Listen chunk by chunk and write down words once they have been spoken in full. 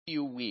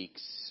few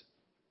weeks.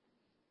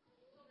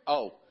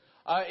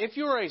 If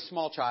you are a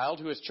small child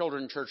who is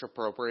children church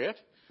appropriate,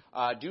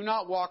 do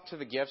not walk to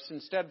the gifts.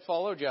 Instead,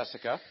 follow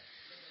Jessica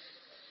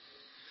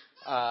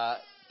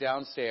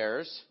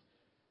downstairs.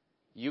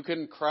 You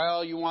can cry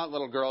all you want,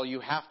 little girl. You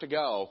have to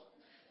go.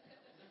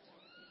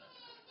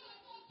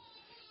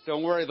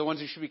 Don't worry, the ones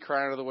who should be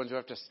crying are the ones who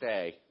have to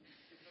stay.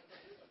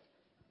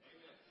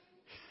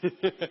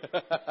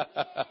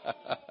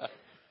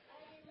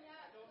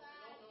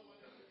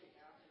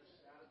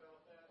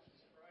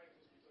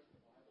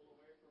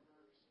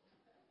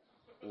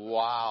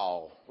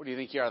 Wow. What do you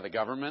think you are, the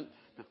government?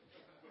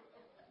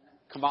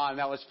 Come on,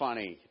 that was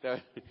funny.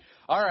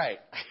 All right.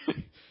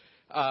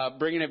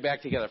 Bringing it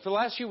back together. For the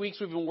last few weeks,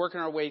 we've been working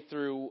our way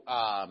through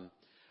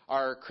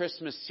our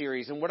Christmas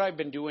series. And what I've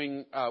been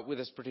doing with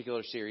this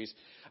particular series,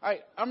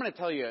 I'm going to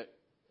tell you,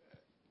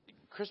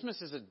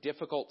 Christmas is a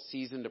difficult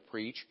season to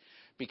preach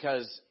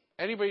because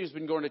anybody who's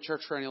been going to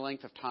church for any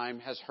length of time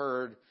has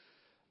heard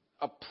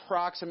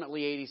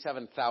approximately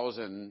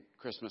 87,000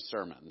 Christmas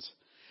sermons.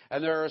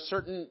 And there are a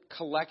certain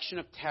collection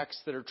of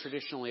texts that are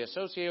traditionally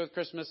associated with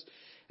Christmas,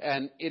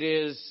 and it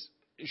is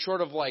sort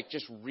of like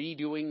just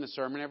redoing the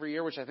sermon every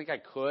year, which I think I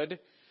could,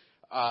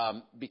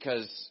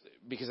 because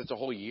it's a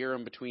whole year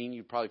in between.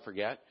 You'd probably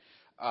forget.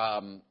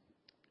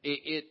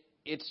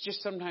 It's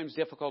just sometimes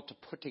difficult to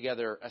put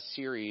together a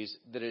series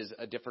that is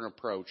a different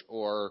approach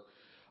or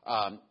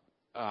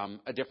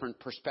a different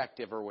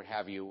perspective or what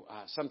have you,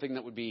 something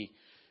that would be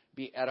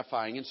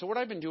edifying. And so what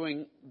I've been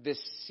doing this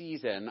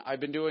season, I've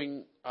been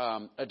doing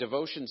a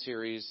devotion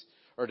series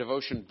or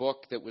devotion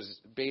book that was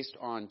based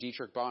on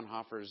Dietrich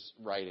Bonhoeffer's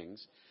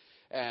writings.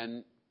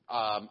 And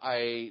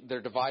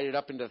they're divided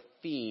up into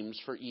themes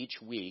for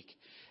each week.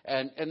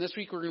 And this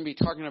week we're going to be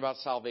talking about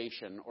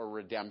salvation or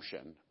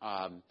redemption,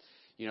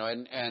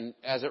 and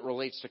as it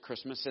relates to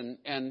Christmas.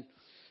 And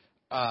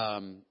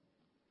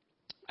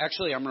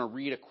actually, I'm going to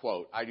read a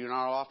quote. I do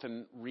not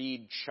often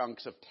read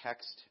chunks of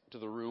text to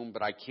the room,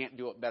 but I can't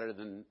do it better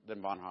than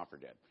Bonhoeffer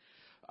did.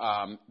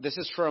 This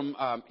is from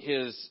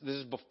this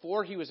is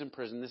before he was in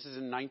prison. This is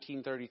in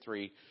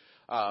 1933.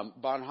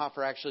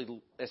 Bonhoeffer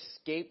actually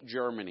escaped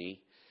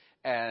Germany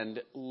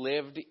and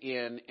lived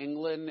in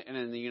England and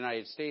in the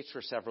United States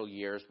for several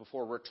years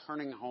before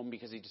returning home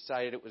because he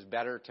decided it was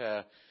better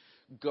to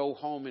go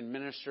home and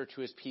minister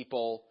to his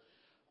people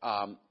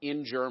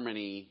in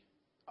Germany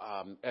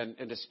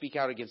and to speak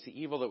out against the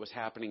evil that was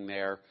happening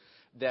there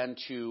than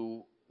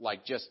to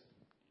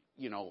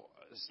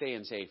stay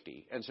in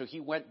safety. And so he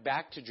went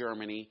back to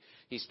Germany.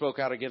 He spoke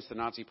out against the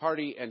Nazi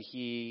Party, and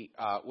he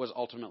was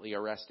ultimately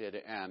arrested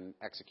and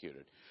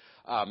executed.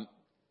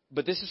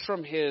 But this is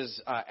from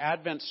his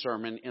Advent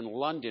sermon in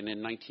London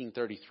in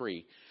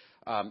 1933.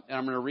 And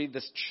I'm going to read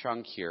this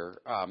chunk here.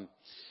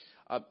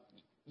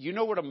 You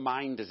know what a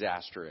mine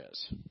disaster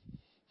is.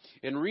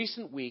 In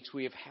recent weeks,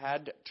 we have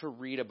had to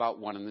read about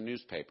one in the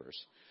newspapers.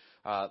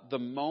 The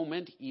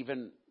moment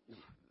even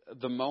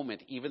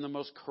the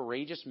most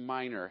courageous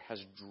miner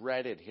has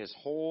dreaded his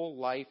whole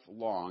life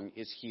long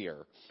is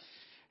here.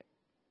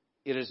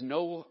 It is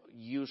no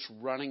use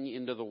running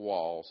into the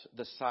walls.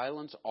 The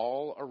silence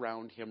all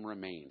around him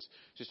remains.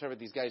 So you start with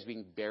these guys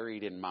being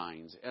buried in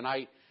mines. And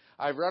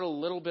I've read a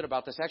little bit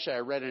about this. Actually, I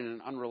read in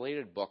an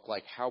unrelated book,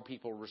 like how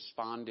people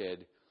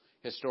responded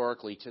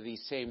historically to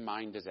these same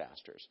mine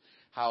disasters.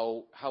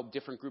 How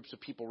different groups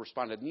of people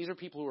responded. And these are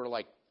people who are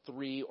like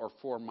 3 or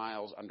 4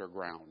 miles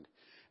underground.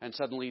 And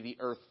suddenly the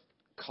earth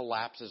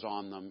collapses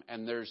on them,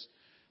 and there's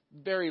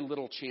very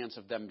little chance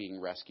of them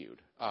being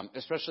rescued,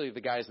 especially the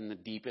guys in the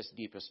deepest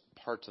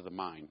parts of the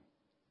mine.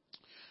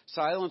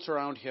 Silence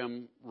around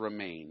him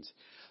remains.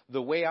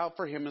 The way out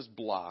for him is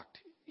blocked.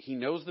 He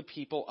knows the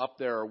people up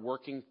there are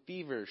working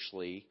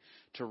feverishly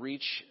to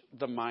reach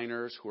the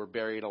miners who are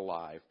buried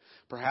alive.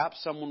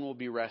 Perhaps someone will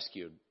be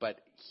rescued, but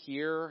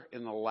here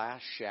in the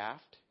last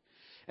shaft,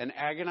 an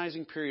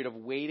agonizing period of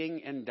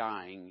waiting and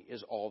dying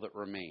is all that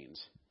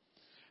remains.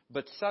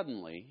 But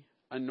suddenly,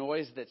 a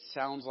noise that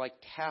sounds like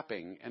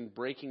tapping and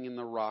breaking in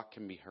the rock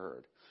can be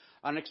heard.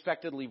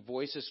 Unexpectedly,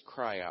 voices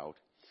cry out,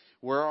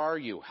 "Where are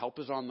you? Help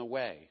is on the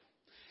way."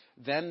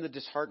 Then the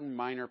disheartened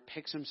miner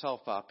picks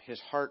himself up.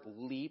 His heart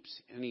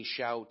leaps and he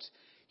shouts,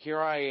 "Here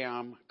I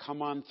am.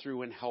 Come on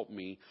through and help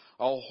me.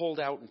 I'll hold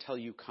out until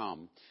you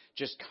come.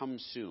 Just come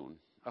soon."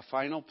 A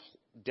final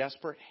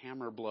desperate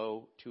hammer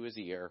blow to his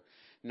ear.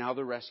 Now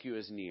the rescue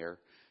is near.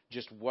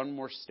 Just one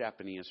more step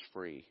and he is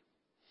free.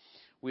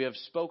 We have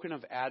spoken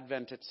of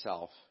Advent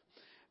itself.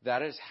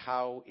 That is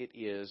how it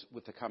is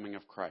with the coming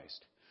of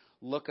Christ.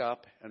 Look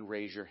up and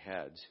raise your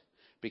heads,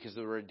 because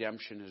the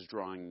redemption is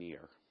drawing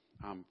near.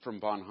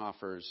 From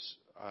Bonhoeffer's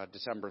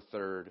December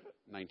 3rd,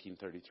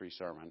 1933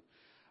 sermon.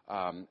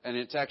 And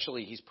it's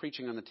actually, he's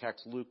preaching on the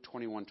text Luke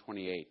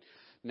 21:28.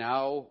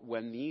 Now,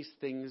 when these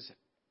things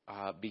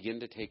begin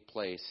to take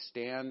place,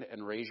 stand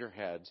and raise your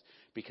heads,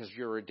 because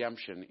your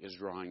redemption is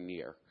drawing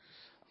near.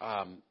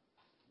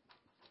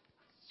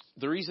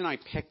 The reason I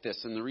picked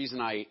this, and the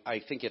reason I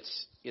think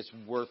it's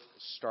worth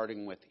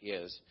starting with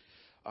is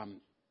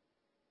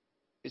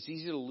it's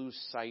easy to lose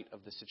sight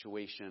of the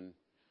situation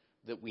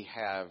that we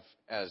have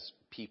as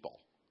people.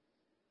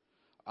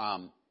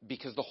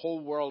 Because the whole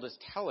world is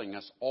telling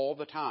us all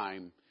the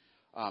time,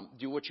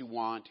 do what you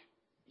want,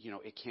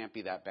 it can't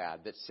be that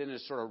bad. That sin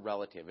is sort of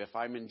relative. If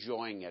I'm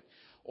enjoying it,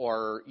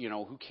 or,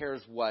 who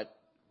cares what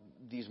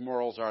these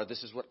morals are,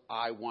 this is what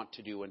I want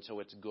to do, and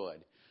so it's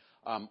good.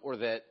 Or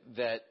that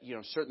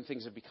certain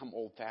things have become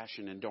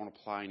old-fashioned and don't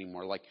apply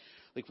anymore. Like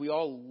we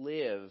all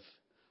live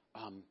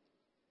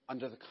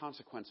under the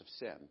consequence of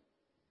sin.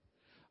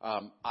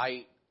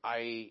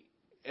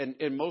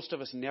 And most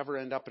of us never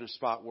end up in a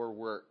spot where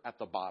we're at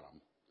the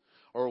bottom,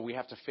 or we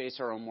have to face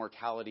our own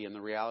mortality and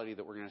the reality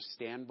that we're going to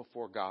stand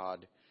before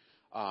God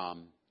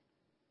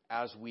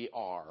as we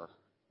are,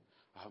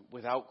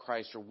 without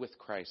Christ or with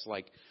Christ.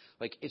 Like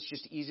it's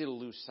just easy to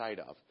lose sight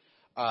of.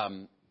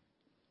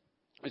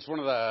 It's one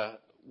of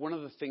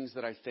the things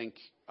that I think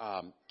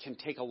can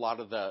take a lot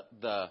of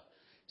the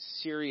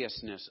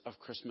seriousness of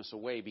Christmas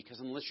away, because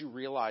unless you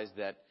realize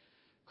that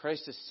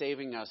Christ is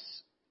saving us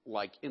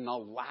like in the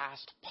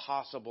last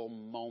possible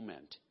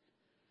moment,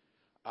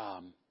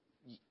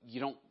 you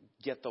don't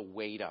get the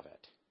weight of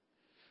it.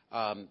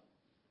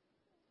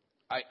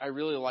 I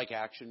really like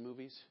action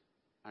movies.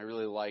 I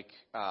really like,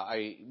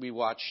 we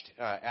watched,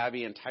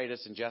 Abby and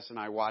Titus and Jess and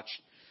I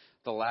watched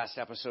the last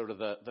episode of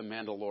The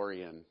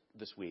Mandalorian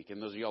this week.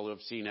 And those of y'all who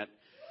have seen it,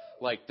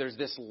 like there's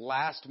this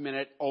last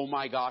minute, oh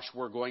my gosh,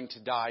 we're going to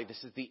die,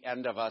 this is the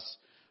end of us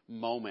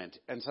moment.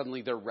 And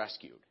suddenly they're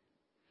rescued.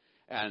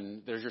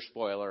 And there's your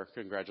spoiler,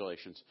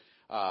 congratulations.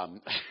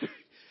 And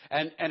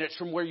it's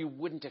from where you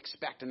wouldn't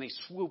expect, and they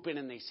swoop in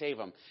and they save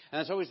them. And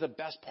that's always the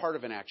best part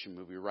of an action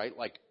movie, right?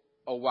 Like,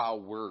 oh wow,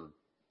 we're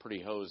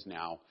pretty hosed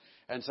now.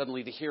 And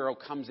suddenly the hero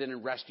comes in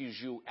and rescues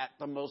you at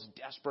the most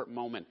desperate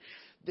moment.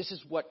 This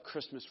is what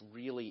Christmas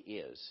really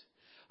is.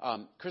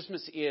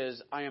 Christmas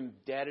is, I am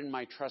dead in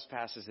my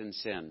trespasses and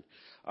sin.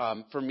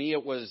 For me,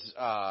 it was,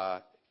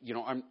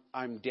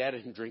 I'm dead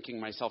and drinking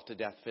myself to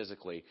death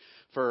physically.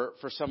 For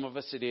some of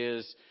us, it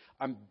is,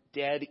 I'm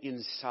dead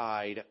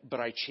inside,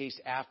 but I chase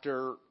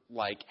after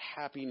like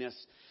happiness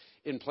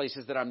in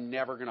places that I'm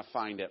never going to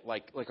find it,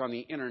 like on the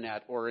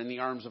internet or in the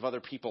arms of other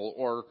people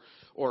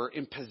or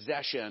in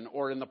possession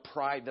or in the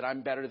pride that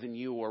I'm better than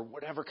you, or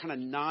whatever kind of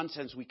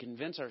nonsense we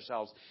convince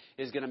ourselves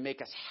is going to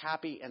make us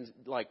happy and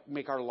like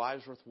make our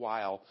lives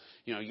worthwhile.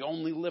 You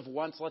only live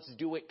once, let's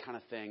do it kind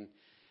of thing.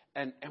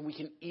 And we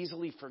can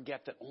easily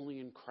forget that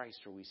only in Christ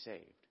are we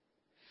saved.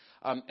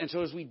 And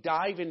so as we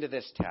dive into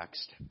this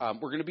text,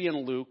 we're going to be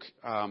in Luke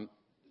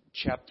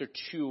chapter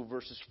 2,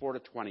 verses 4 to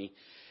 20.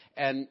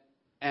 And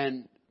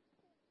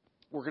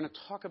we're going to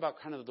talk about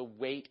kind of the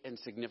weight and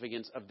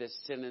significance of this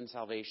sin and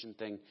salvation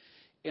thing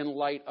in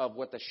light of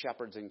what the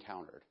shepherds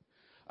encountered.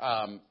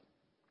 I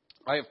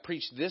have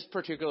preached this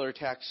particular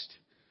text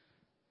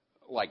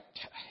like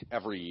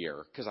every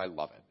year because I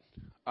love it.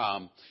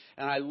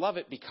 And I love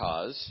it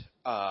because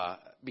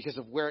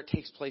of where it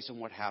takes place and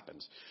what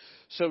happens.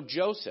 So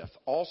Joseph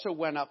also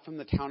went up from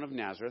the town of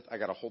Nazareth. I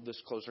got to hold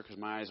this closer because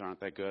my eyes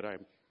aren't that good.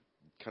 I'm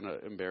kind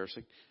of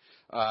embarrassing.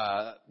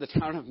 The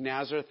town of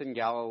Nazareth in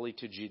Galilee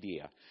to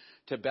Judea,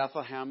 to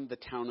Bethlehem, the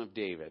town of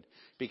David,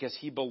 because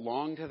he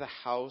belonged to the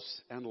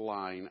house and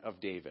line of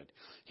David.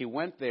 He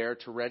went there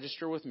to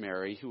register with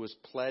Mary, who was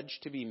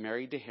pledged to be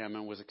married to him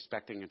and was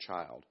expecting a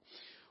child.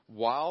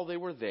 While they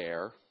were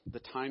there, the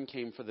time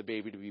came for the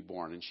baby to be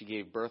born, and she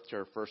gave birth to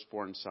her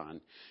firstborn son.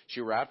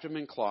 She wrapped him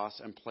in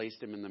cloths and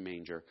placed him in the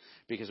manger,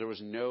 because there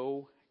was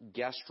no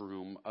guest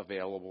room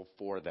available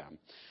for them.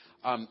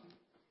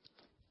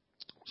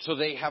 So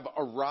they have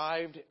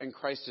arrived, and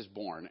Christ is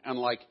born. And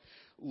like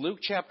Luke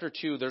chapter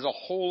 2, there's a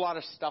whole lot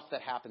of stuff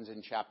that happens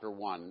in chapter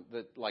 1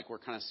 that like we're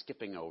kind of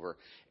skipping over.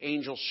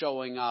 Angels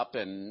showing up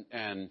and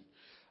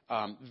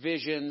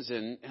visions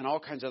and all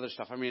kinds of other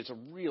stuff. I mean, it's a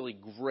really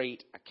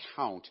great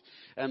account.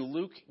 And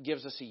Luke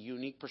gives us a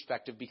unique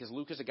perspective because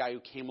Luke is a guy who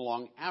came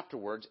along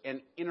afterwards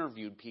and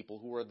interviewed people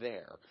who were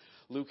there.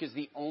 Luke is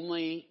the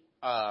only,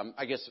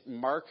 I guess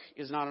Mark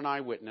is not an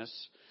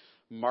eyewitness.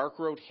 Mark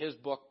wrote his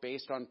book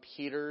based on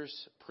Peter's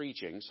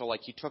preaching. So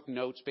like he took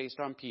notes based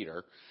on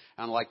Peter.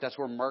 And like that's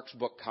where Mark's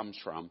book comes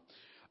from.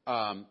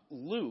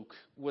 Luke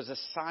was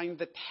assigned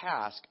the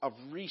task of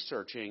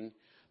researching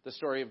the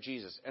story of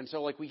Jesus. And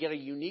so like we get a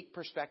unique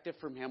perspective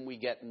from him. We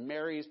get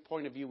Mary's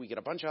point of view. We get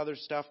a bunch of other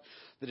stuff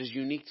that is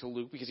unique to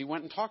Luke because he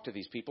went and talked to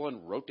these people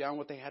and wrote down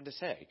what they had to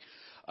say.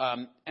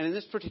 And in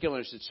this particular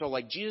instance, so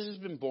like Jesus has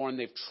been born,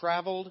 they've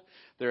traveled,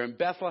 they're in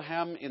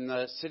Bethlehem in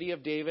the city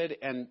of David,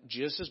 and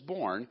Jesus is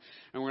born.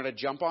 And we're going to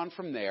jump on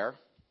from there.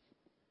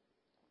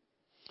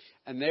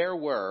 And there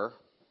were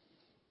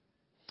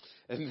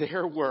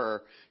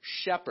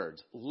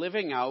shepherds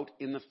living out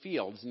in the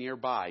fields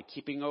nearby,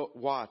 keeping a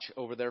watch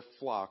over their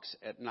flocks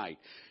at night.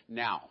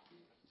 Now,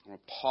 I'm going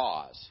to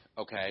pause,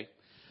 okay?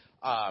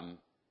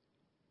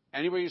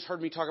 Anybody who's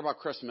heard me talk about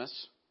Christmas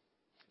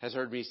has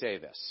heard me say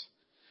this.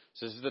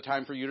 So this is the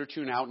time for you to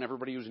tune out and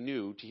everybody who's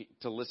new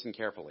to listen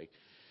carefully.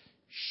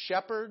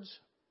 Shepherds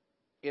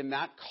in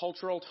that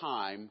cultural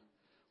time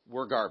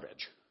were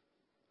garbage,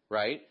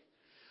 right?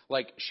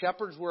 Like,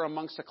 shepherds were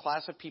amongst a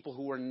class of people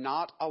who were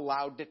not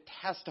allowed to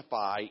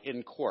testify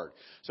in court.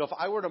 So if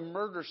I were to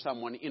murder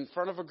someone in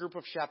front of a group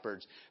of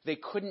shepherds, they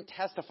couldn't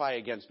testify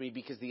against me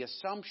because the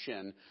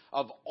assumption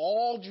of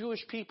all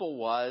Jewish people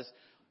was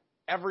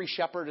every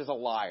shepherd is a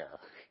liar.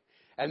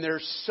 And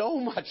there's so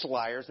much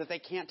liars that they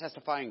can't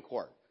testify in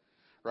court.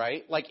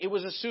 Right? Like, it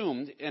was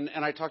assumed, and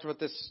I talked about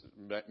this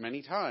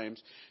many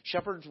times,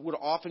 shepherds would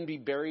often be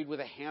buried with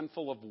a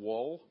handful of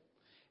wool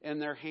in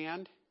their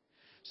hand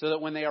so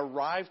that when they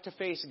arrived to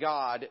face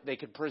God, they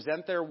could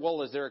present their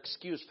wool as their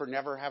excuse for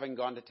never having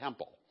gone to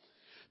temple.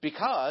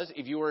 Because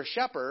if you were a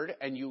shepherd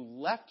and you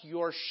left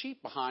your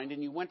sheep behind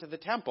and you went to the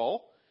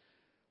temple,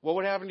 what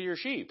would happen to your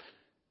sheep?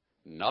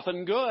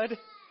 Nothing good.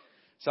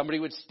 Somebody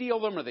would steal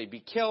them, or they'd be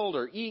killed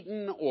or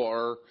eaten,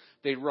 or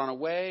they'd run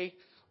away,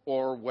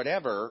 or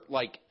whatever.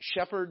 Like,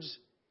 shepherds,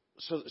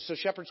 so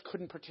shepherds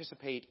couldn't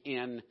participate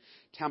in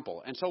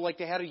temple. And so, like,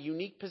 they had a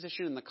unique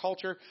position in the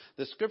culture.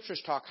 The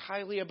scriptures talk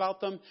highly about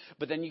them,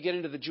 but then you get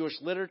into the Jewish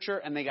literature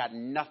and they got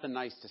nothing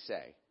nice to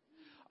say.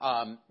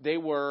 They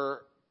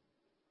were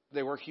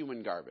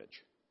human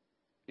garbage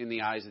in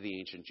the eyes of the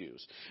ancient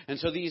Jews. And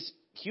so these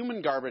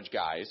human garbage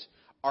guys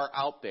are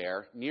out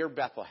there near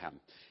Bethlehem.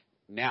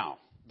 Now,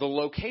 the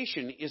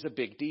location is a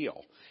big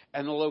deal.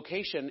 And the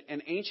location,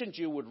 an ancient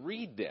Jew would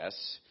read this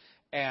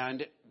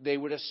and they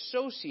would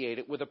associate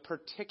it with a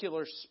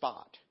particular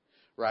spot,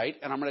 right?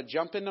 And I'm going to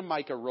jump into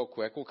Micah real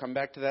quick. We'll come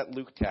back to that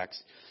Luke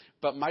text.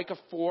 But Micah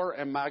 4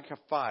 and Micah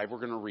 5 we're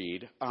going to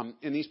read.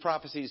 In these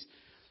prophecies,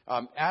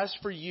 as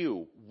for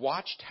you,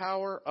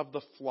 watchtower of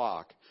the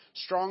flock,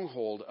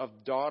 stronghold of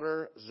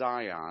daughter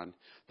Zion,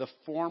 the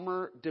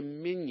former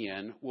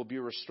dominion will be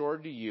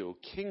restored to you.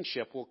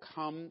 Kingship will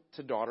come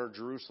to daughter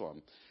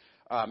Jerusalem.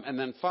 And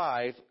then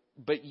 5,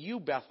 but you,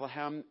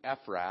 Bethlehem,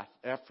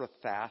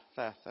 Ephrathah,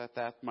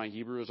 my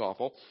Hebrew is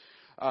awful.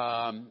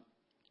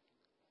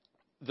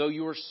 Though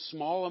you are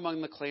small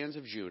among the clans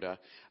of Judah,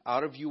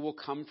 out of you will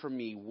come from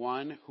me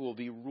one who will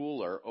be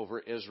ruler over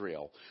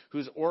Israel,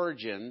 whose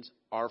origins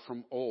are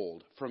from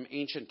old, from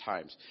ancient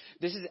times.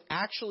 This is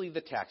actually the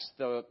text.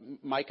 The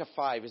Micah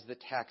 5 is the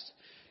text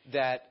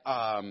that,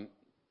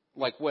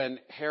 like, when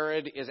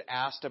Herod is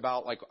asked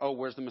about, like, oh,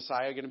 where's the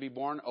Messiah going to be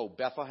born? Oh,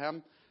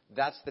 Bethlehem.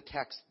 That's the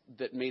text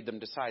that made them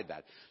decide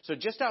that. So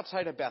just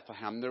outside of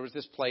Bethlehem, there was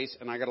this place,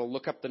 and I got to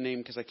look up the name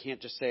because I can't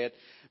just say it.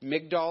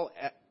 Migdal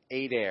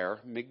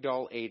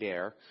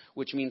Eder,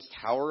 which means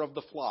Tower of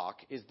the Flock,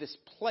 is this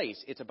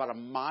place. It's about a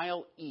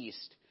mile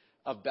east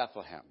of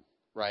Bethlehem,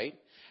 right?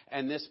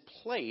 And this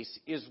place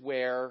is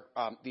where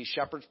these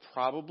shepherds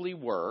probably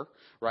were,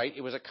 right?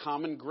 It was a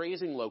common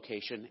grazing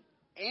location.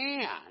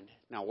 And,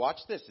 now watch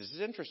this. This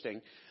is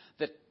interesting.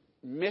 The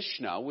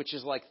Mishnah, which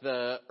is like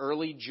the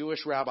early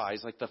Jewish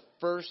rabbis, like the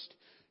first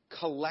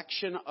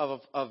collection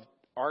of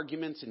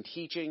arguments and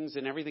teachings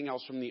and everything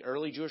else from the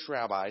early Jewish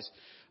rabbis,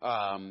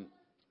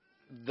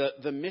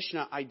 the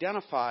Mishnah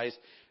identifies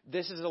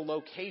this is a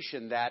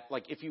location that,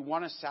 like, if you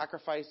want to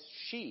sacrifice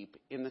sheep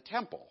in the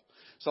temple,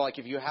 so like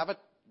if you have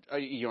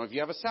if you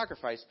have a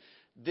sacrifice,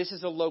 this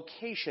is a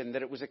location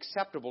that it was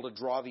acceptable to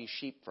draw these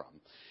sheep from.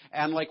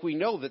 And like we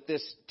know that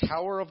this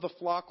Tower of the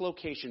Flock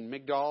location,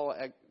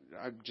 Migdal,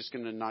 I'm just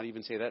going to not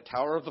even say that,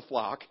 Tower of the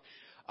Flock,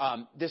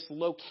 this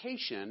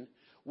location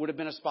would have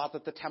been a spot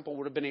that the temple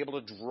would have been able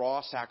to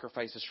draw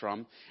sacrifices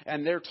from.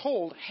 And they're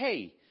told,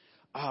 hey,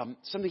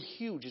 something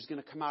huge is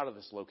going to come out of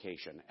this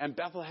location. And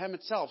Bethlehem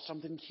itself,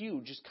 something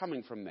huge is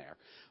coming from there.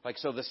 Like,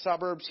 so the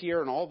suburbs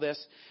here and all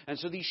this. And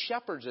so these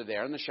shepherds are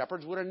there, and the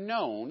shepherds would have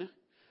known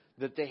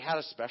that they had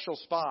a special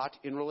spot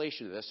in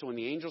relation to this. So when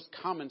the angels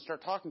come and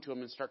start talking to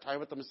them and start talking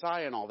about the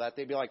Messiah and all that,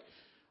 they'd be like,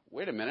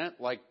 wait a minute,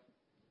 like,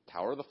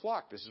 Tower of the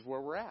Flock, this is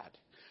where we're at.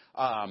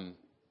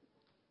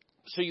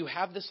 So you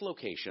have this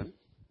location,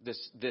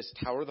 this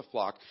Tower of the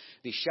Flock.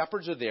 The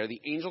shepherds are there. The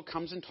angel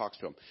comes and talks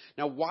to them.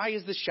 Now, why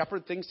is the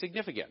shepherd thing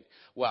significant?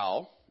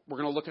 Well, we're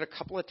going to look at a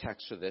couple of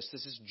texts for this.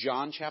 This is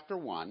John chapter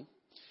 1.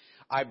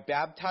 I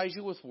baptize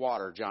you with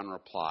water, John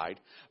replied,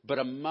 but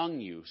among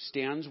you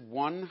stands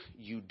one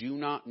you do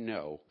not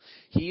know.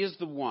 He is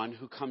the one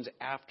who comes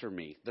after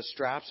me, the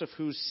straps of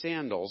whose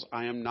sandals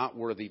I am not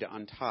worthy to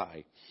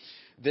untie.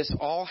 This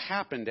all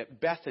happened at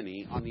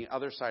Bethany on the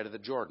other side of the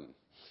Jordan,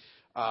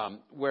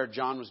 where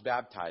John was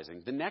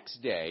baptizing. The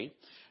next day,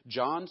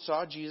 John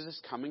saw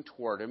Jesus coming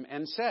toward him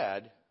and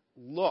said,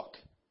 look,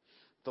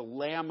 the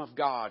Lamb of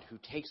God who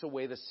takes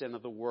away the sin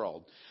of the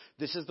world.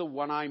 This is the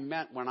one I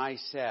meant when I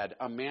said,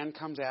 a man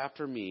comes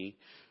after me,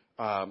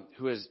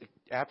 who is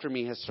after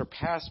me has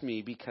surpassed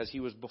me because he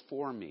was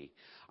before me.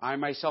 I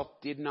myself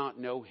did not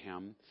know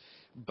him.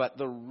 But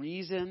the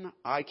reason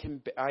I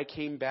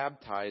came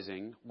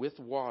baptizing with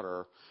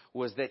water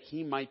was that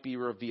he might be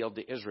revealed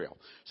to Israel.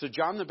 So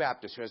John the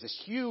Baptist, who has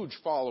this huge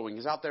following,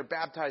 is out there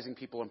baptizing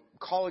people and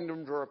calling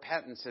them to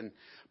repentance and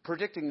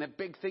predicting that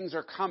big things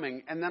are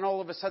coming. And then all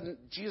of a sudden,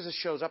 Jesus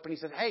shows up and he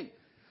says, hey,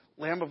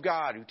 Lamb of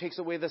God, who takes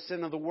away the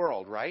sin of the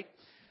world, right?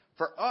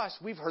 For us,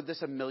 we've heard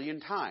this a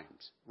million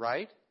times,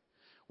 right?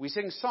 We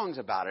sing songs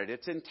about it.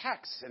 It's in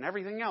texts and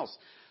everything else.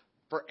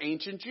 for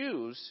ancient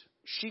Jews,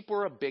 sheep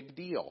were a big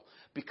deal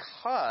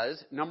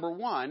because, number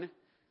one,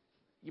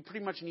 you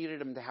pretty much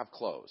needed them to have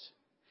clothes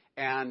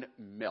and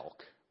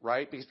milk,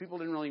 right? Because people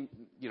didn't really,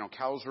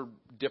 cows were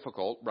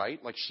difficult,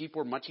 right? Like sheep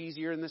were much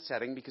easier in this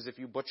setting because if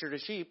you butchered a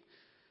sheep,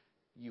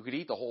 you could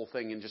eat the whole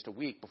thing in just a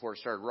week before it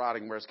started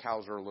rotting, whereas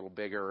cows are a little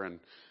bigger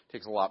and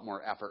takes a lot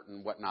more effort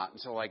and whatnot.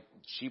 And so, like,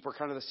 sheep are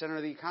kind of the center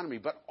of the economy.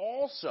 But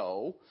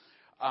also,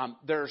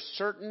 there are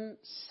certain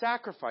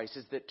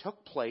sacrifices that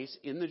took place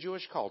in the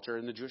Jewish culture,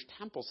 in the Jewish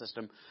temple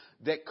system,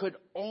 that could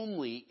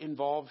only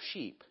involve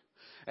sheep.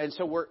 And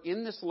so we're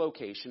in this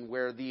location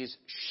where these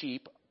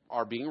sheep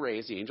are being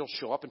raised. The angels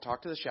show up and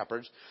talk to the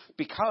shepherds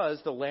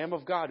because the Lamb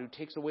of God who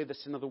takes away the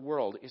sin of the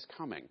world is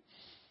coming.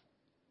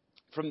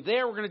 From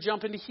there, we're going to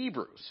jump into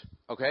Hebrews,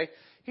 okay?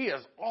 He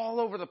is all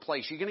over the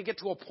place. You're going to get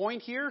to a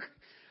point here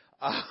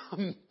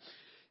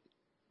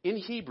in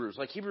Hebrews.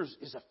 Like, Hebrews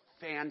is a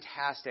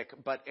fantastic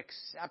but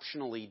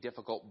exceptionally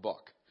difficult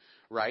book,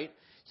 right?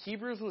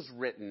 Hebrews was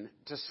written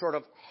to sort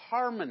of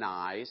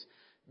harmonize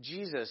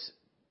Jesus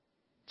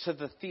to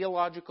the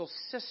theological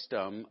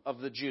system of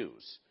the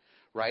Jews,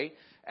 right?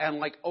 And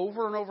like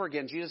over and over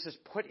again, Jesus is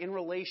put in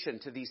relation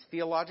to these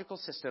theological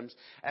systems,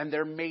 and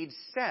they're made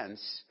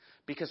sense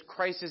because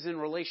Christ is in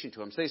relation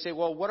to him. So they say,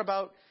 well, what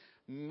about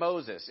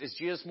Moses? Is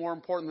Jesus more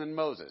important than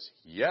Moses?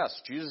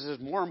 Yes, Jesus is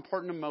more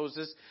important than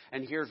Moses,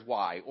 and here's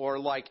why. Or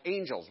like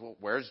angels. Well,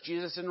 where's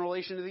Jesus in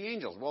relation to the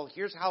angels? Well,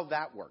 here's how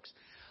that works.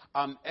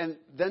 And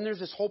then there's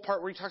this whole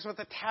part where he talks about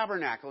the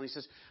tabernacle. And he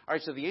says, all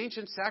right, so the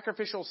ancient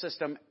sacrificial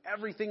system,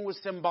 everything was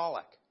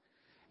symbolic.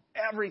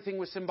 Everything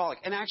was symbolic.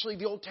 And actually,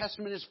 the Old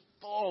Testament is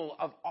full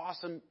of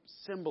awesome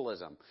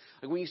symbolism.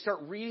 Like when you start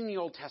reading the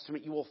Old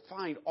Testament, you will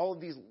find all of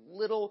these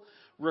little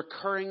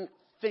recurring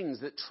things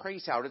that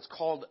trace out. It's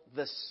called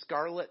the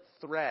scarlet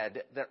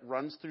thread that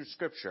runs through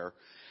Scripture.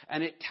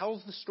 And it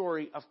tells the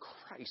story of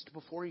Christ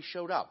before he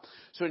showed up.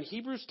 So in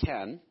Hebrews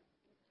 10,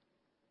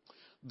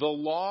 the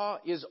law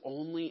is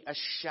only a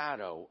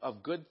shadow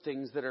of good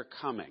things that are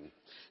coming,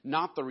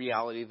 not the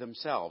reality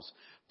themselves.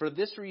 For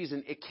this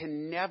reason, it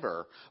can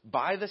never,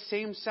 by the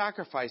same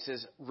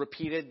sacrifices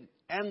repeated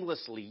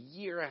endlessly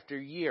year after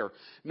year,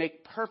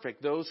 make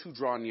perfect those who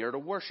draw near to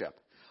worship.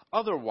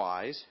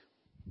 Otherwise,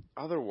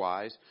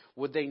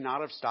 would they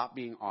not have stopped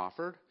being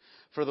offered?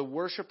 For the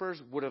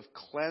worshipers would have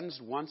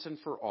cleansed once and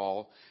for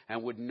all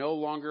and would no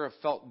longer have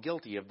felt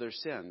guilty of their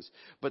sins.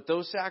 But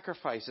those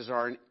sacrifices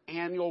are an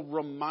annual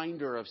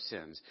reminder of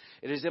sins.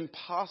 It is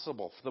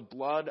impossible for the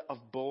blood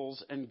of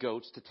bulls and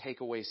goats to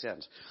take away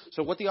sins.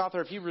 So what the author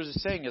of Hebrews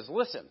is saying is,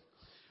 listen,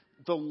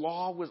 the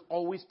law was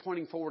always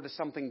pointing forward to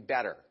something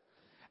better.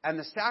 And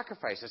the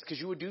sacrifices, because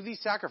you would do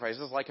these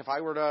sacrifices, like if I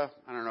were to,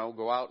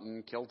 go out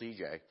and kill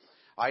TJ,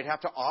 I'd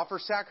have to offer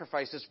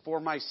sacrifices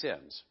for my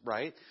sins,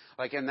 right?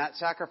 Like in that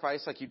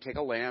sacrifice, like you'd take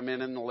a lamb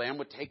in and the lamb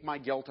would take my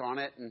guilt on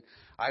it and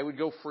I would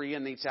go free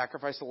and they'd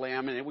sacrifice the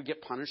lamb and it would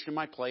get punished in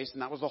my place.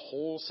 And that was the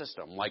whole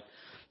system. Like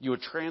you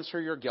would transfer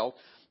your guilt.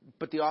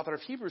 But the author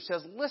of Hebrews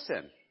says,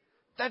 listen,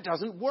 that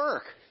doesn't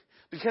work.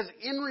 Because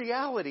in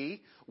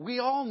reality, we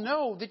all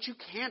know that you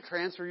can't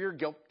transfer your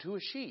guilt to a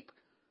sheep.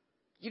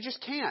 You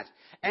just can't.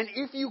 And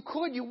if you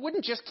could, you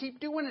wouldn't just keep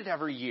doing it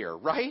every year,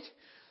 right?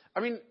 I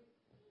mean,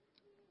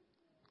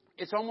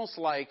 it's almost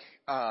like,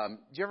 do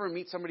you ever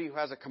meet somebody who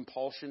has a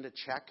compulsion to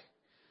check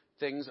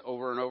things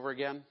over and over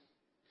again?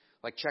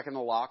 Like checking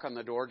the lock on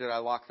the door. Did I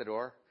lock the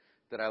door?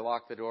 Did I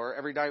lock the door?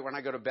 Every night when I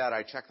go to bed,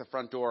 I check the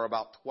front door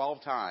about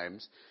 12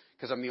 times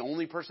because I'm the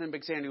only person in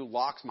Big Sandy who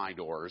locks my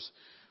doors.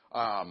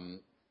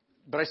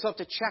 But I still have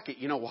to check it.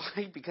 You know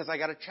why? Because I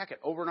got to check it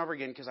over and over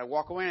again because I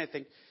walk away and I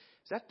think,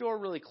 is that door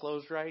really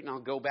closed right? And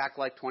I'll go back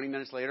like 20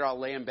 minutes later. I'll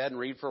lay in bed and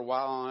read for a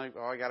while. And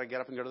I got to get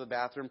up and go to the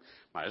bathroom.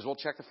 Might as well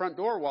check the front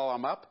door while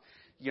I'm up,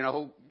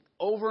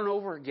 over and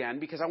over again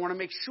because I want to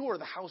make sure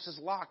the house is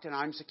locked and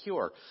I'm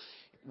secure.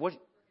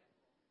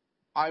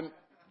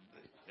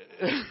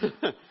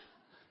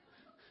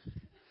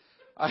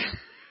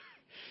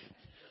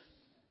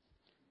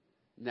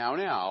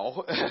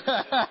 Now.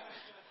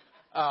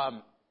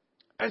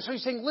 And so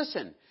he's saying,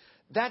 listen,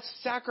 that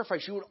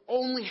sacrifice, you would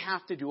only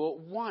have to do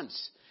it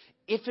once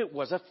if it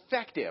was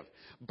effective.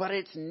 But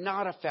it's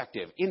not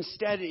effective.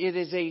 Instead, it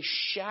is a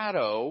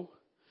shadow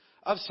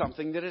of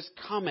something that is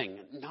coming,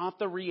 not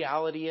the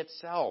reality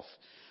itself.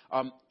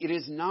 It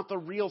is not the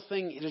real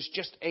thing. It is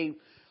just an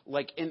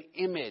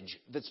image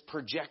that's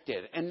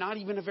projected and not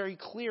even a very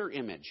clear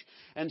image.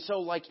 And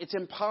so it's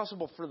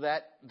impossible for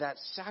that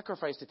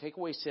sacrifice to take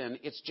away sin.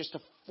 It's just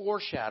a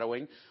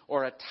foreshadowing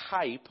or a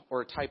type,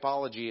 or a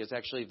typology is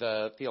actually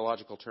the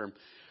theological term.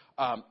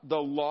 The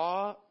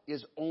law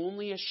is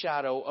only a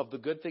shadow of the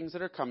good things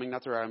that are coming.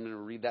 That's right. I'm going to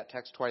read that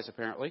text twice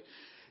apparently.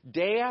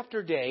 Day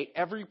after day,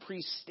 every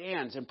priest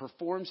stands and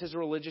performs his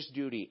religious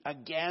duty.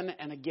 Again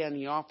and again,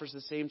 he offers the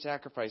same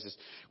sacrifices,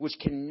 which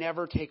can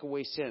never take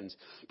away sins.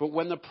 But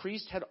when the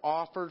priest had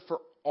offered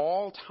for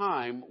all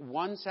time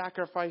one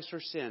sacrifice for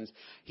sins,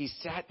 he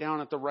sat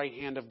down at the right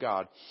hand of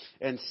God.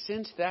 And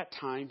since that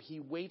time, he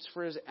waits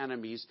for his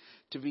enemies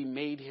to be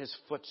made his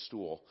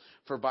footstool.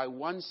 For by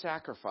one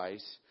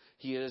sacrifice,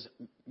 he has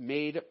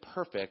made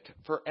perfect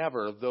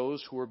forever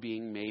those who are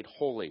being made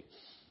holy.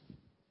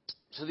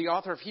 So the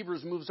author of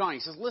Hebrews moves on. He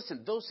says,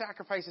 listen, those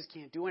sacrifices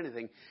can't do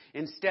anything.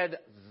 Instead,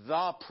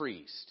 the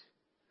priest,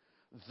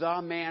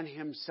 the man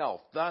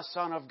himself, the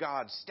Son of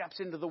God, steps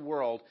into the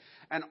world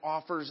and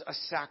offers a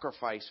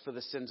sacrifice for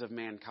the sins of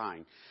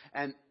mankind.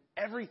 And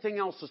everything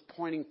else is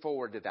pointing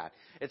forward to that.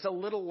 It's a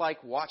little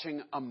like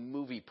watching a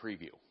movie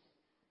preview,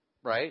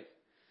 right?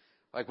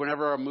 Like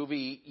whenever a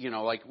movie,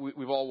 like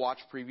we've all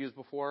watched previews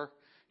before,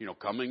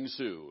 coming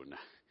soon.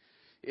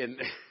 And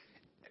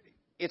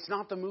it's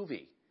not the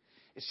movie.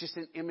 It's just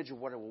an image of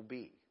what it will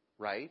be,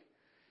 right?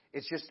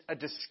 It's just a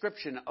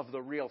description of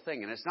the real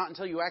thing. And it's not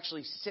until you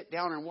actually sit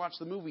down and watch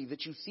the movie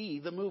that you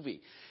see the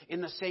movie. In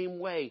the same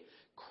way,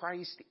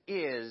 Christ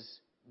is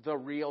the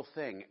real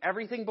thing.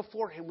 Everything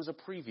before him was a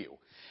preview.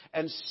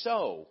 And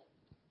so,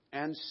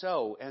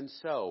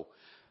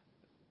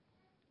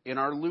 in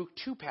our Luke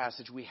 2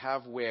 passage, we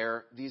have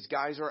where these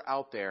guys are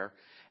out there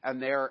and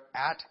they're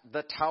at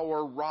the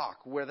Tower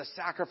Rock where the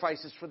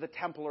sacrifices for the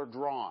temple are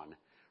drawn,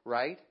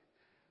 right?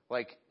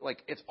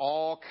 Like it's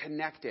all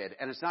connected,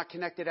 and it's not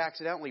connected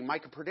accidentally.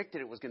 Micah predicted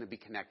it was going to be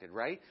connected,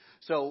 right?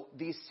 So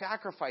these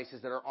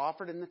sacrifices that are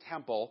offered in the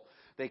temple,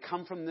 they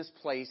come from this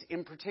place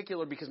in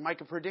particular because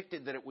Micah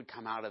predicted that it would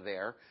come out of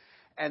there.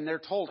 And they're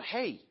told,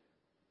 hey,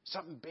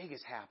 something big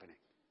is happening.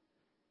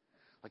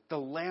 Like the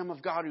Lamb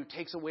of God who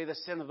takes away the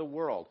sin of the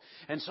world.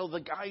 And so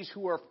the guys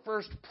who are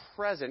first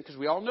present, because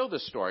we all know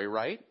this story,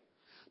 right?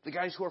 The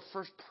guys who are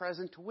first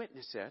present to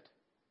witness it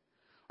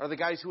are the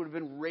guys who would have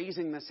been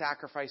raising the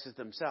sacrifices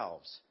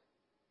themselves.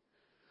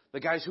 The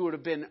guys who would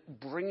have been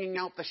bringing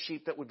out the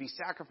sheep that would be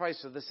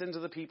sacrificed for the sins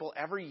of the people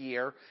every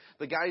year.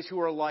 The guys who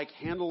are like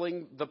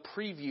handling the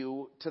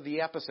preview to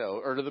the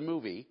episode or to the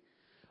movie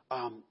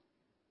are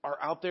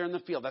out there in the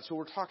field. That's what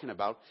we're talking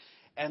about.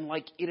 And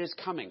like it is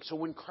coming. So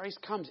when Christ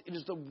comes, it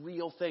is the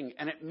real thing.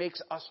 And it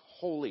makes us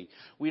holy.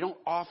 We don't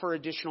offer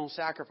additional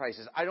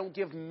sacrifices. I don't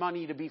give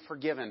money to be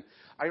forgiven.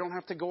 I don't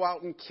have to go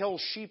out and kill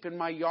sheep in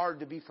my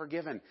yard to be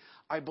forgiven.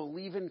 I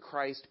believe in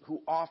Christ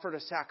who offered a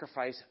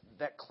sacrifice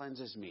that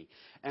cleanses me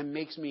and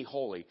makes me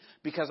holy.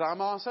 Because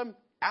I'm awesome?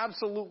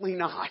 Absolutely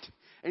not.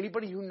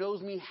 Anybody who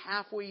knows me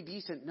halfway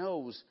decent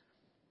knows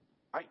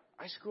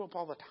I screw up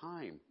all the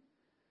time.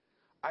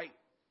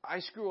 I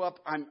screw up.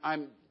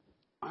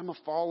 I'm a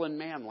fallen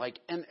man,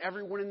 and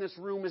everyone in this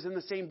room is in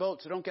the same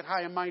boat, so don't get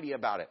high and mighty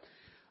about it.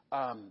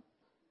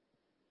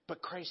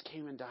 But Christ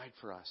came and died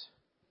for us.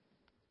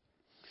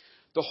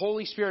 The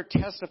Holy Spirit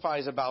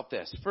testifies about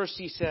this. First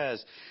he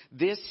says,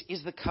 this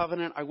is the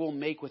covenant I will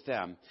make with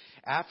them.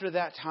 After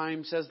that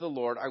time, says the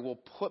Lord, I will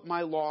put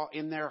my law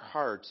in their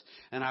hearts,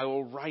 and I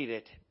will write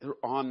it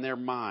on their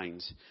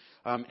minds.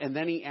 And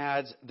then he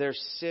adds, their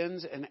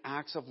sins and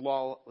acts of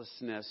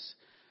lawlessness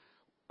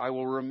I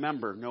will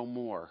remember no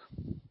more.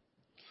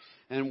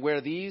 And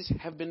where these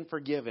have been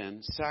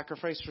forgiven,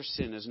 sacrifice for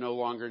sin is no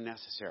longer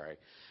necessary.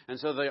 And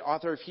so the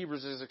author of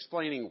Hebrews is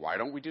explaining, why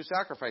don't we do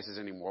sacrifices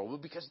anymore? Well,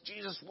 because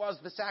Jesus was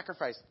the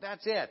sacrifice.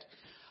 That's it.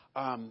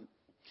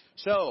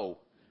 So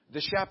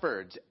the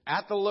shepherds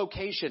at the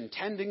location,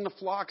 tending the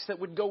flocks that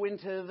would go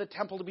into the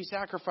temple to be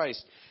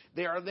sacrificed,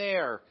 they are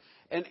there.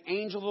 An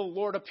angel of the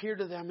Lord appeared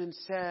to them and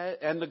said,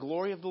 and the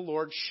glory of the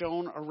Lord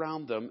shone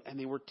around them, and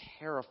they were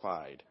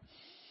terrified.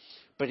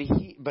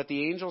 But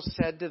the angel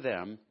said to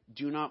them,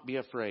 do not be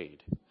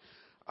afraid.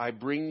 I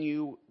bring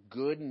you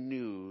good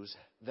news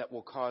that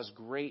will cause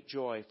great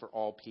joy for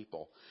all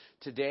people.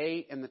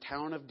 Today in the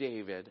town of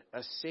David,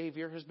 a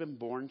Savior has been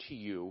born to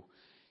you.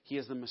 He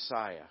is the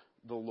Messiah,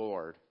 the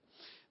Lord.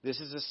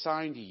 This is a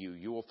sign to you.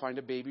 You will find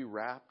a baby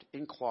wrapped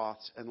in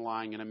cloths and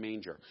lying in a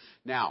manger.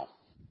 Now,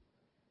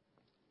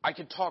 I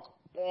could talk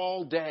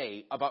all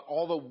day about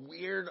all the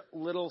weird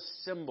little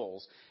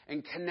symbols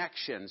and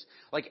connections.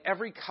 Like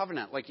every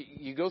covenant, like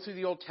you go through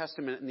the Old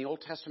Testament, and the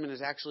Old Testament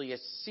is actually a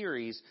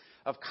series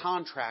of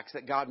contracts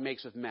that God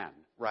makes with men,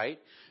 right?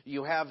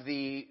 You have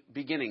the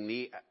beginning,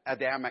 the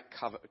Adamic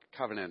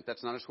covenant.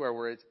 That's not a swear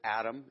word. It's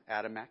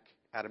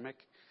Adamic.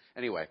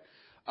 Anyway,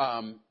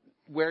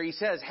 where he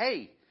says,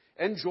 hey,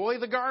 enjoy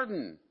the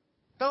garden,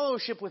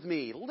 fellowship with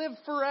me, live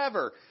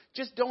forever.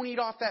 Just don't eat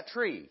off that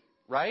tree,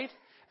 right?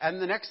 And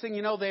the next thing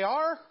you know, they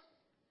are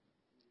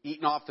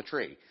eaten off the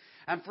tree.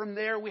 And from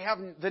there, we have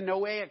the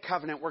Noahic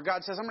covenant where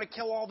God says, I'm going to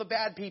kill all the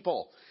bad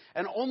people.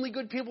 And only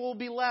good people will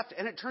be left.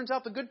 And it turns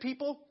out the good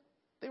people,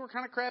 they were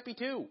kind of crappy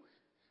too.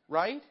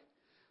 Right?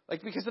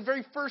 Because the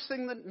very first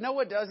thing that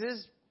Noah does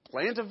is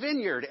plant a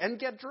vineyard and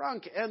get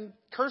drunk and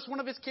curse one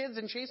of his kids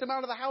and chase him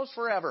out of the house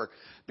forever.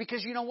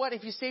 Because you know what?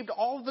 If you saved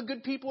all of the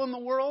good people in the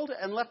world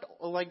and left,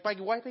 by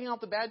wiping out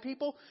the bad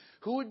people,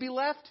 who would be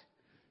left?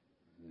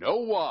 No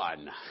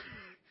one.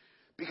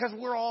 Because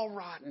we're all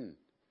rotten.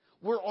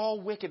 We're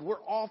all wicked.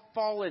 We're all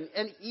fallen.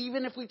 And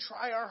even if we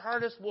try our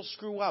hardest, we'll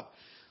screw up.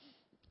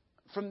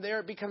 From there,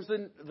 it becomes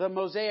the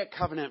Mosaic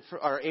covenant,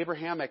 or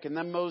Abrahamic, and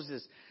then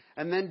Moses,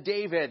 and then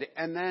David,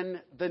 and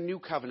then the new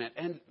covenant.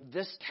 And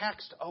this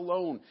text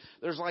alone,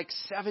 there's like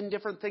 7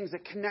 different things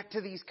that connect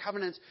to these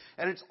covenants,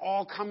 and it's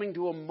all coming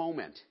to a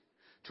moment,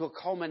 to a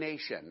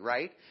culmination,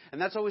 right?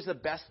 And that's always the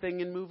best thing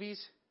in movies,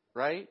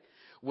 right?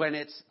 When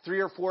it's 3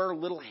 or 4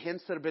 little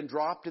hints that have been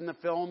dropped in the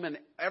film and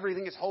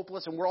everything is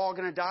hopeless and we're all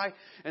going to die,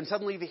 and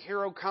suddenly the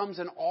hero comes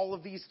and all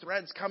of these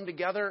threads come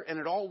together and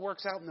it all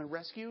works out and they're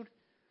rescued.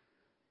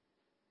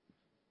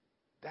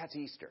 That's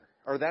Easter,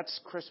 or that's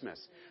Christmas.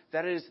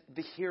 That is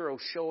the hero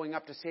showing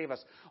up to save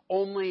us.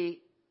 Only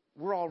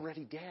we're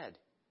already dead.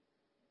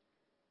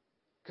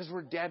 Because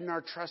we're dead in our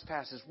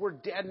trespasses. We're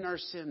dead in our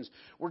sins.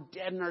 We're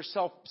dead in our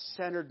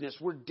self-centeredness.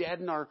 We're dead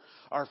in our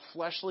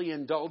fleshly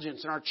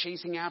indulgence and our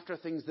chasing after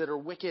things that are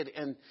wicked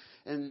and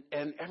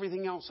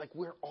everything else. Like,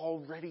 we're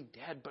already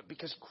dead. But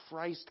because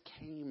Christ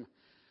came,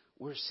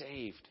 we're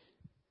saved.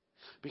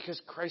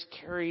 Because Christ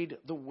carried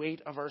the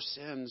weight of our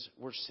sins,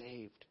 we're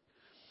saved.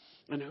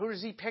 And who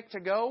does he pick to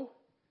go?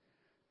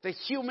 The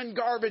human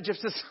garbage of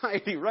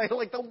society, right?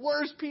 Like the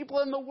worst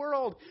people in the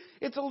world.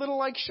 It's a little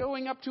like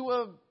showing up to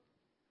a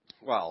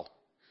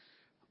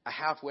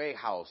halfway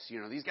house.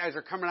 You know, these guys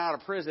are coming out of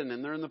prison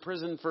and they're in the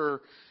prison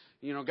for,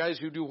 you know, guys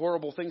who do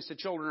horrible things to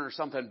children or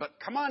something. But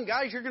come on,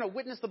 guys, you're going to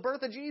witness the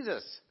birth of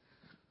Jesus.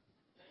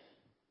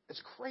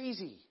 It's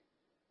crazy.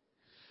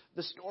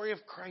 The story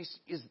of Christ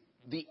is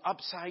the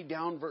upside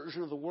down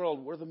version of the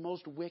world where the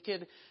most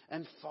wicked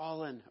and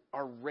fallen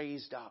are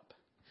raised up.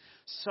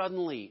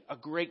 Suddenly, a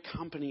great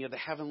company of the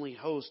heavenly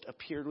host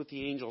appeared with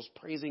the angels,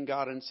 praising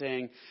God and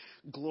saying,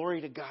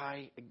 glory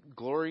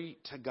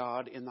to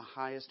God in the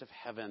highest of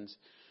heavens,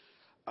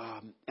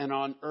 and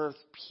on earth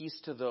peace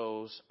to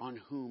those on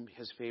whom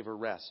his favor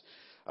rests.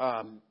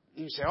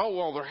 You say, oh,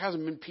 well, there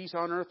hasn't been peace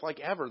on earth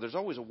like ever. There's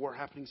always a war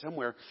happening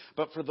somewhere.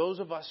 But for those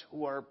of us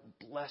who are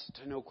blessed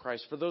to know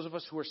Christ, for those of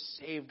us who are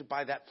saved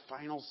by that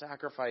final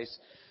sacrifice,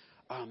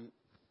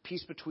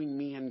 peace between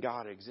me and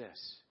God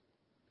exists.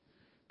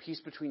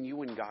 Peace between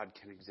you and God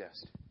can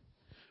exist.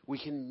 We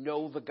can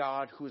know the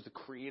God who is the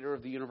creator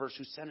of the universe,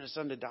 who sent his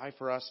son to die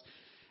for us,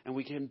 and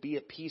we can be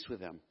at peace with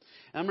him.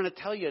 And I'm going to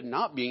tell you,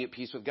 not being at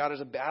peace with God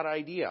is a bad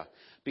idea,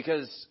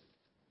 because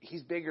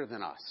he's bigger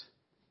than us.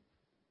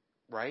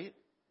 Right?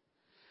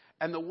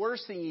 And the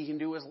worst thing he can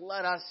do is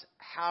let us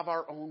have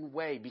our own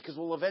way, because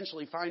we'll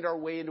eventually find our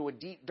way into a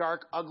deep,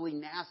 dark, ugly,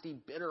 nasty,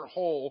 bitter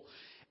hole,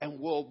 and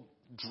we'll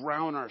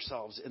drown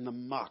ourselves in the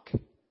muck.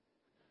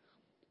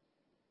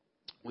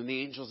 When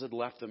the angels had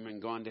left them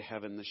and gone to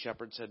heaven, the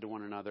shepherds said to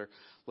one another,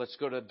 let's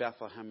go to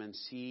Bethlehem and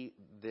see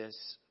this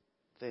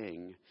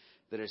thing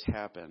that has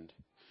happened,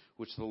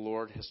 which the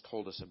Lord has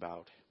told us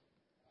about.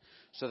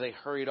 So they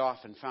hurried off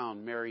and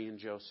found Mary and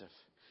Joseph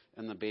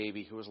and the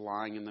baby who was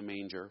lying in the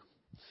manger.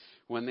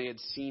 When they had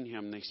seen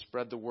him, they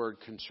spread the word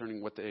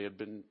concerning what had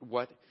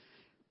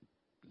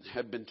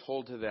been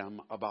told to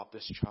them about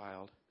this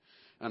child.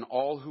 And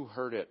all who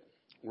heard it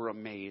were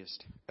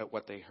amazed at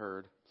what they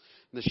heard.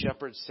 The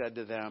shepherds said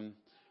to them,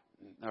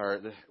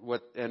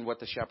 what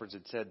the shepherds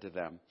had said to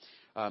them.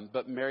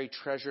 But Mary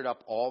treasured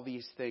up all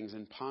these things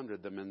and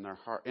pondered them in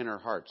her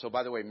heart. So,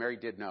 by the way, Mary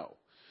did know.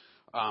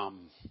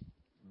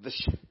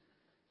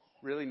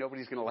 Really,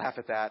 nobody's going to laugh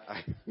at that.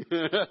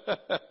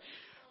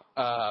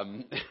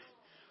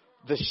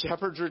 The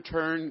shepherds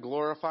returned,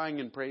 glorifying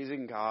and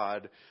praising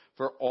God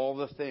for all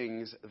the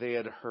things they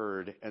had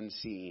heard and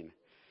seen,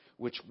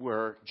 which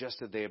were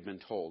just as they had been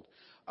told.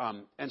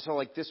 And so,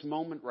 like, this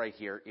moment right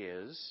here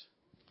is,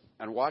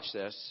 and watch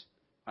this,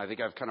 I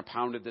think I've kind of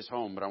pounded this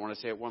home, but I want to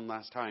say it one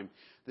last time.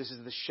 This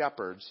is the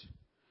shepherds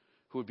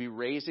who would be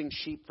raising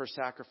sheep for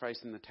sacrifice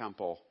in the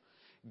temple,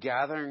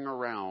 gathering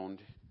around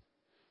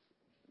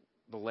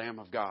the Lamb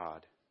of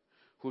God,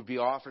 who would be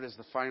offered as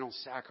the final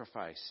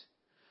sacrifice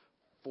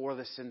for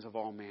the sins of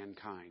all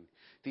mankind.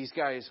 These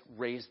guys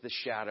raised the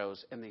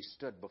shadows and they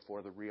stood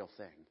before the real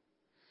thing.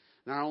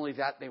 Not only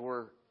that, they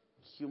were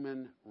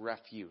human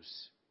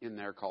refuse in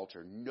their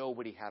culture.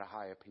 Nobody had a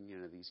high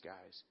opinion of these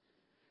guys.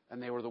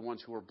 And they were the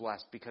ones who were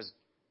blessed because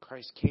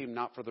Christ came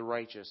not for the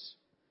righteous,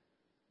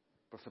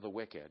 but for the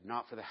wicked.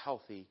 Not for the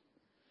healthy,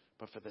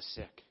 but for the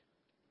sick.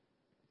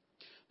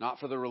 Not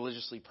for the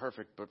religiously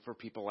perfect, but for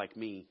people like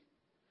me.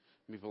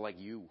 People like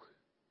you.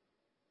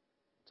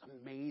 It's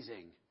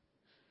amazing.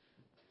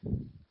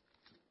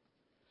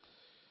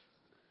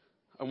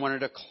 I wanted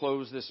to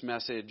close this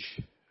message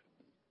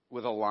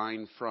with a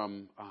line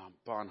from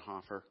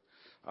Bonhoeffer.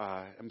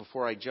 And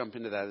before I jump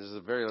into that, this is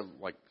a very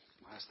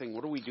last thing.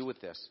 What do we do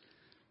with this?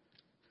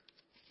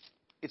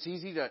 It's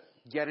easy to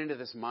get into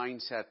this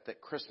mindset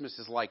that Christmas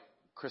is like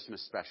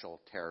Christmas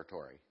special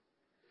territory.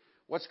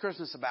 What's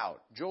Christmas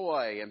about?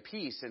 Joy and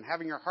peace and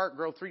having your heart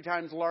grow 3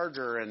 times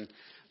larger, and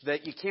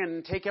that you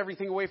can take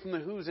everything away from the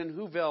Who's in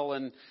Whoville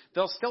and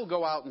they'll still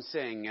go out and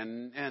sing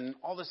and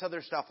all this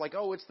other stuff. Like,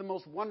 oh, it's the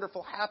most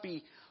wonderful,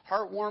 happy,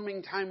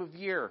 heartwarming time of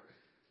year.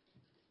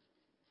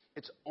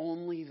 It's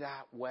only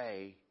that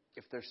way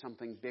if there's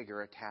something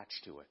bigger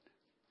attached to it.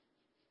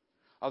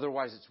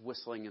 Otherwise, it's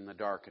whistling in the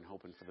dark and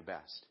hoping for the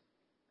best.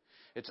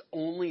 It's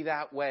only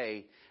that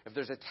way if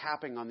there's a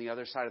tapping on the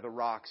other side of the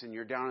rocks and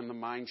you're down in the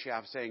mine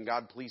shaft saying,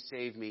 God, please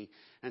save me,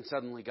 and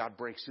suddenly God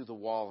breaks through the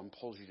wall and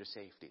pulls you to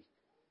safety.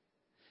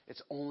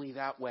 It's only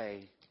that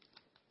way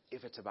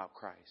if it's about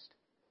Christ.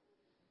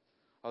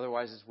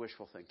 Otherwise, it's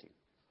wishful thinking.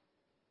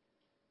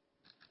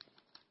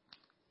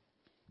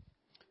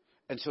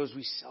 And so as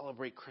we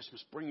celebrate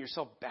Christmas, bring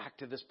yourself back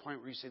to this point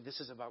where you say, this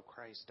is about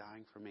Christ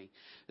dying for me.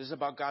 This is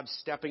about God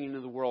stepping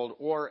into the world.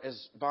 Or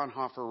as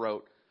Bonhoeffer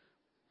wrote,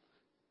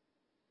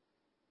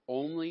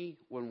 only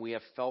when we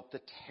have felt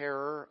the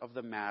terror of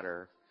the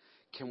matter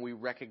can we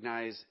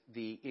recognize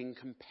the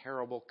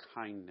incomparable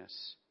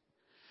kindness.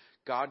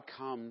 God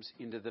comes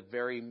into the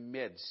very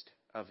midst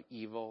of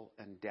evil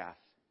and death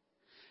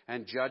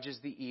and judges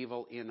the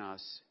evil in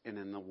us and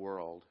in the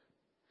world.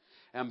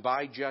 And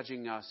by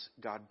judging us,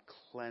 God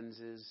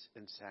cleanses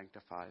and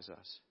sanctifies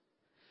us,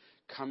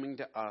 coming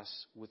to us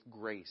with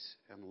grace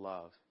and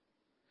love.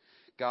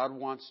 God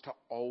wants to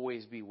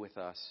always be with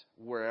us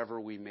wherever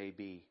we may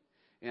be.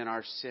 In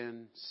our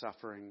sin,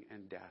 suffering,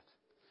 and death,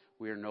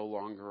 we are no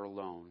longer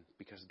alone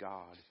because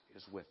God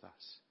is with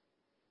us.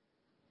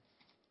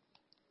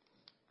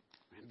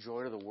 And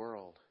joy to the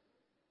world,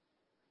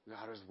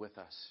 God is with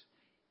us.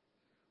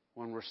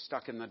 When we're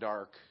stuck in the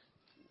dark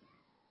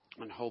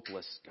and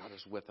hopeless, God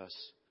is with us.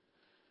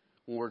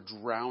 When we're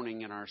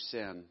drowning in our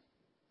sin,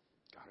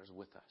 God is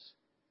with us.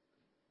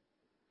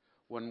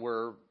 When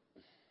we're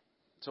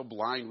so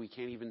blind we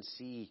can't even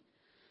see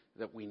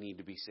that we need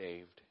to be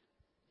saved,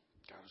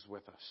 God is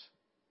with us.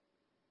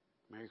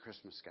 Merry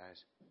Christmas, guys.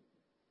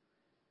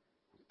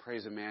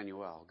 Praise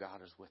Emmanuel.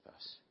 God is with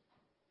us.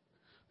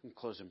 And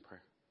close in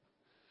prayer.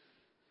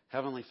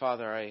 Heavenly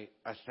Father, I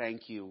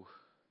thank you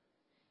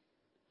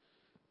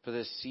for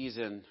this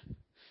season,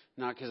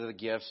 not because of the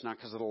gifts, not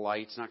because of the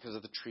lights, not because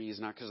of the trees,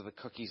 not because of the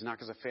cookies, not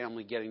because of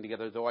family getting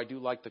together, though I do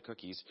like the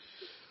cookies.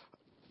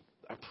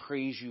 I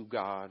praise you,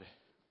 God,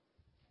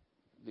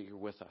 that you're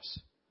with us.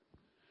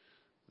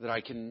 That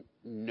I can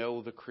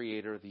know the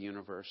Creator of the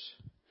universe.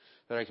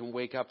 That I can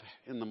wake up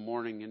in the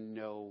morning and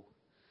know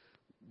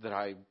that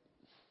I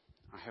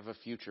have a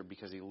future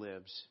because He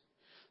lives.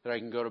 That I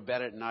can go to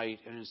bed at night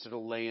and instead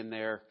of laying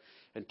there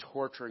and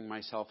torturing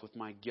myself with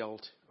my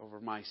guilt over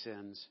my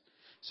sins,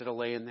 instead of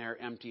laying there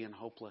empty and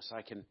hopeless,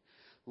 I can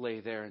lay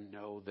there and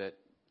know that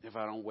if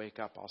I don't wake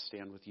up, I'll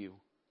stand with you.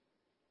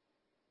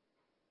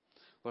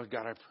 Lord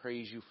God, I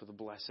praise you for the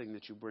blessing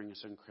that you bring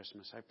us in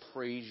Christmas. I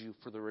praise you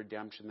for the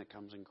redemption that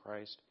comes in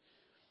Christ.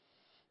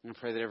 And I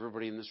pray that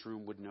everybody in this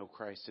room would know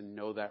Christ and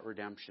know that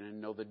redemption and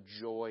know the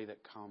joy that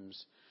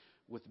comes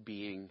with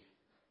being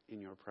in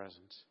your presence.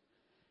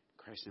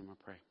 In Christ's name I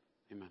pray.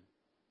 Amen.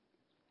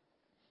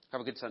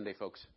 Have a good Sunday, folks.